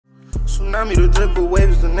Tsunami, the dripper wave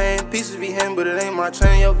is the name. Pieces be hidden, but it ain't my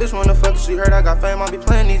chain. Yo, bitch wanna fuck, she heard I got fame. I be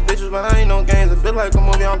playing these bitches, but I ain't no games. It feel like a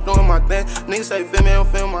movie, I'm doing my thing. Niggas say feel me, don't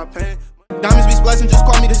feel my pain. Diamonds be splashing, just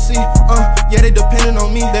call me to see. Yeah, they depending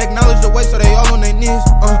on me. They acknowledge the weight, so they all on their knees.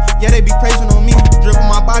 Yeah, they be praising on me. Drip on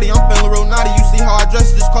my body, I'm feeling real naughty. You see how I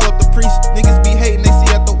dress, just call up the priest. Niggas be hating, they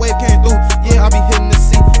see that the wave came through. Yeah, I be hitting the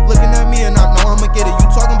seat, looking at me and I know I'ma get it. You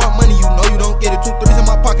talking about money, you know you don't get it. 2 3s in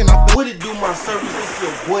my pocket, I feel. What it do, my servers? It's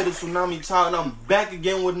your boy, the Tsunami Child, and I'm back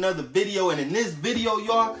again with another video. And in this video,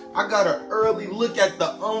 y'all, I got an early look at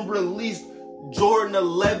the unreleased Jordan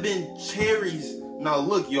 11 cherries. Now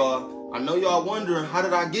look, y'all, I know y'all wondering how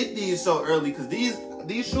did I get these so early, because these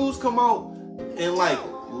shoes come out in like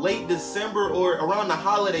late December or around the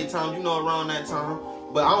holiday time, you know, around that time.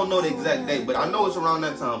 But I don't know the exact date, but I know it's around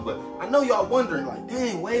that time. But I know y'all wondering, like,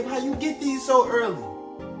 dang, Wave, how you get these so early?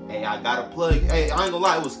 Hey, I got a plug. Hey, I ain't gonna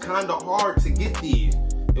lie, it was kind of hard to get these.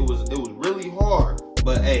 It was really hard.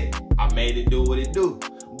 But hey, I made it do what it do.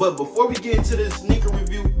 But before we get into this sneaker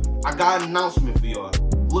review, I got an announcement for y'all.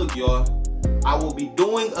 Look, y'all, I will be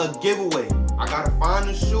doing a giveaway. I gotta find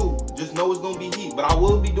a shoe. Just know it's gonna be heat, but I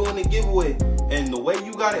will be doing a giveaway. And the way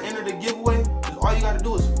you gotta enter the giveaway is all you gotta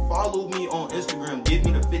do is follow me on Instagram. Give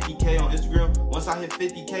me the 50K on Instagram. Once I hit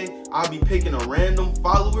 50K, I'll be picking a random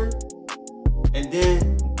follower, and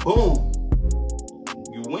then boom,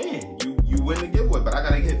 you win. You win the giveaway. But I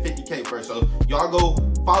gotta hit 50K first. So y'all go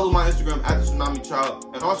follow my Instagram at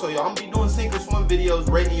TheTsunamiChild. And also, y'all, I'm gonna be doing sink or swim videos,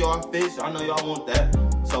 rating y'all fish. I know y'all want that.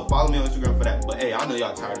 So follow me on Instagram for that. But hey, I know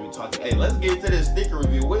y'all tired of me talking. Hey, let's get to this sticker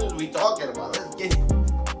review. What is we talking about? Let's get it.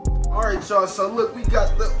 Alright, y'all. So look, we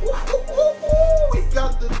got the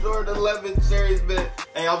Jordan 11 cherries, man.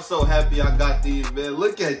 Hey, I'm so happy I got these, man.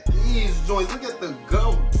 Look at these joints. Look at the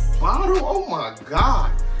gum bottle. Oh my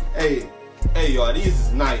god. Hey, y'all, these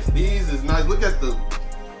is nice. These is nice. Look at the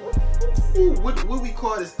what we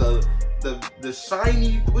call this? The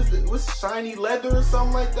shiny, what's shiny leather or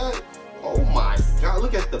something like that? Oh my god,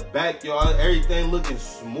 look at the back, y'all. Everything looking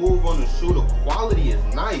smooth on the shoe. The quality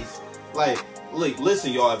is nice. Like, look,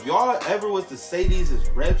 listen, y'all, if y'all ever was to say these is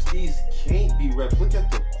reps, these can't be reps. Look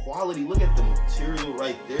at the quality, look at the material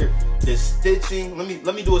right there. The stitching.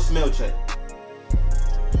 Let me do a smell check.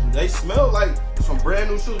 They smell like some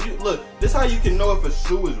brand new shoes. Look, this is how you can know if a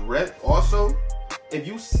shoe is rep also. If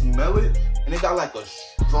you smell it and it got like a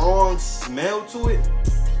strong smell to it,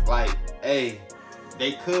 like, hey,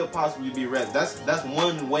 they could possibly be rep. That's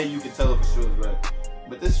one way you can tell if a shoe is rep.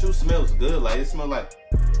 But this shoe smells good. Like, it smells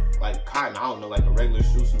like cotton. I don't know, like a regular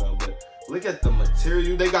shoe smell. But look at the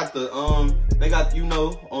material. They got the you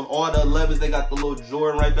know, on all the 11s, they got the little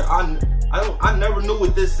Jordan right there. I never knew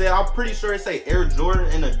what this said. I'm pretty sure it say Air Jordan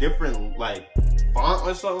in a different like font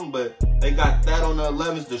or something, but they got that on the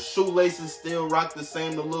 11s. The shoelaces still rock the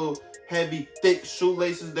same, the little heavy, thick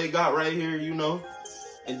shoelaces they got right here, you know.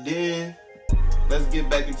 And then let's get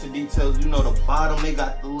back into details. You know, the bottom, they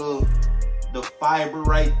got the fiber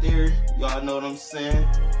right there. Y'all know what I'm saying?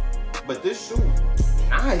 But this shoe,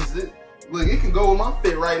 nice. Look, it can go with my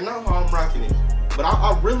fit right now, how I'm rocking it. But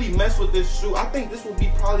I really mess with this shoe. I think this will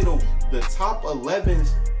be probably the top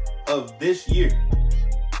 11s of this year.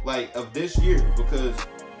 Like, of this year. Because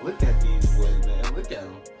look at these boys, man. Look at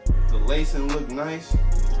them. The lacing look nice.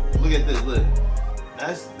 Look at this, look.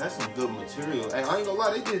 That's some good material. Hey, I ain't gonna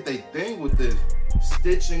lie, they did their thing with this.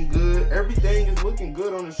 Stitching good. Everything is looking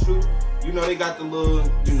good on the shoe. You know, they got the little,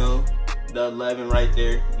 you know, the 11 right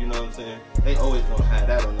there. You know what I'm saying? They always gonna have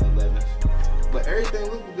that on the 11s. But everything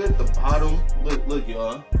looking good. The bottom, look,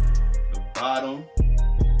 y'all. The bottom.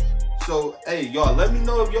 So, hey, y'all, let me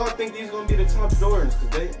know if y'all think these gonna be the top Jordans,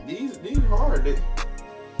 because these hard.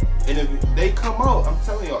 And if they come out, I'm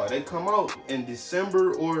telling y'all, they come out in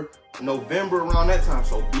December or November around that time.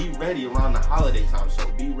 So be ready around the holiday time. So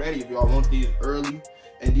be ready if y'all want these early.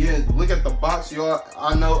 And yeah, look at the box, y'all.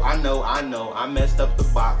 I know. I messed up the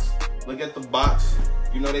box. Look at the box.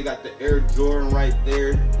 You know, they got the Air Jordan right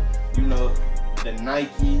there. You know, the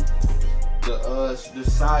Nike, the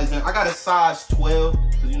sizing. I got a size 12,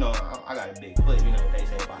 because, you know, I got a big foot. You know what they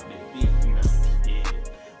say about big feet, you know. Yeah.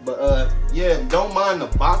 But, yeah, don't mind the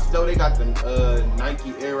box, though. They got the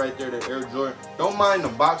Nike Air right there, the Air Jordan. Don't mind the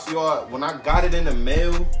box, y'all. When I got it in the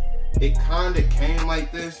mail, it kind of came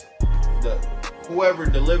like this. Whoever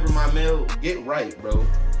delivered my mail, get right, bro.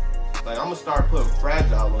 Like, I'm gonna start putting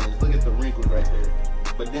fragile on this. Look at the wrinkles right there.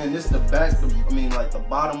 But then this the back, like the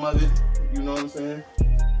bottom of it. You know what I'm saying?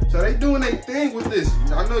 So they doing their thing with this.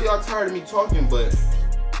 I know y'all tired of me talking, but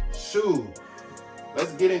shoot,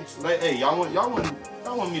 let's get into. Like, hey, y'all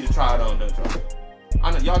want me to try it on, don't y'all?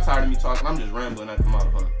 I know y'all tired of me talking. I'm just rambling at the mouth,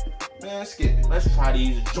 huh? Man, skip it. Let's try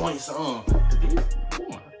these joints on. These, oh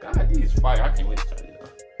my God, these fire. I can't wait to try these out.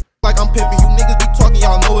 Like I'm pimping, you niggas be talking,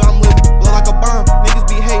 y'all know what I'm living. Blow like a bomb, niggas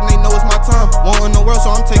be hating, they know it's my time. One in the world, so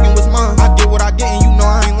I'm taking what's mine. I get what I get, and you know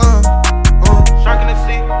I ain't lying. Shark in the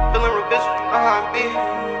sea, feeling revision, you know how it be.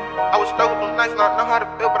 I was stuck with them nights, not know how to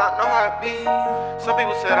feel, but I know how it be. Some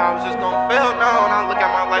people said I was just gonna fail now, and I look at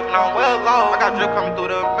my life and I'm well low. I got drip coming through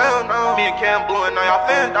the mail now. Me and Cam blowing, now y'all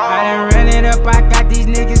fan dog. I done ran it up, I got these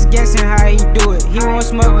niggas guessing how he do it. He won't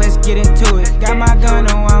smoke, let's get into it. Got my gun,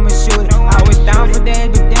 oh I'ma shoot it. I was down for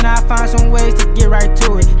days, but then I found some ways to get right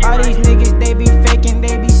to it. All these niggas, they be faking,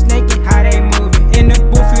 they be snaking, how they moving. In the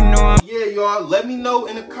booth, you know I'm. Yeah, y'all, let me know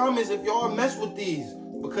in the comments if y'all mess with these.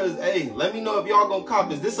 Because, hey, let me know if y'all gonna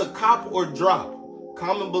cop. Is this a cop or drop?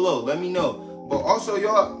 Comment below, let me know. But also,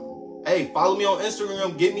 y'all, hey, follow me on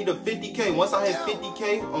Instagram. Get me to 50K. Once I hit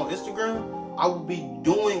 50K on Instagram, I will be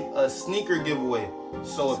doing a sneaker giveaway.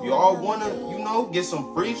 So if y'all wanna, you know, get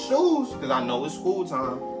some free shoes, because I know it's school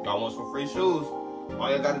time. Y'all want some free shoes. All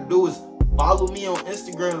y'all gotta do is follow me on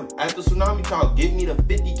Instagram at TheTsunamiChild. Get me to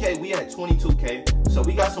 50K. We at 22K. So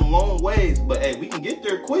we got some long ways. But, hey, we can get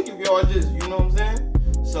there quick if y'all just, you know what I'm saying?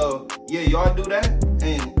 So, yeah, y'all do that,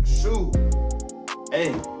 and shoot,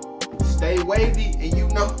 hey, stay wavy, and you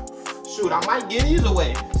know, shoot, I might get these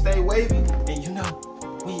away. Stay wavy, and you know,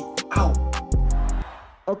 we out.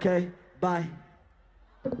 Okay, bye.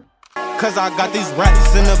 Cause I got these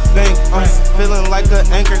racks in the bank, feeling like an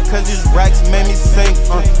anchor cause these racks made me sink,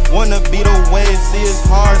 wanna beat the waves, see it's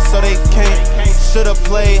hard so they can't. Should've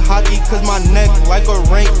played hockey cause my neck like a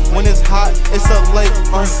rink. When it's hot, it's a lake,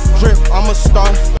 drip, I'm a star.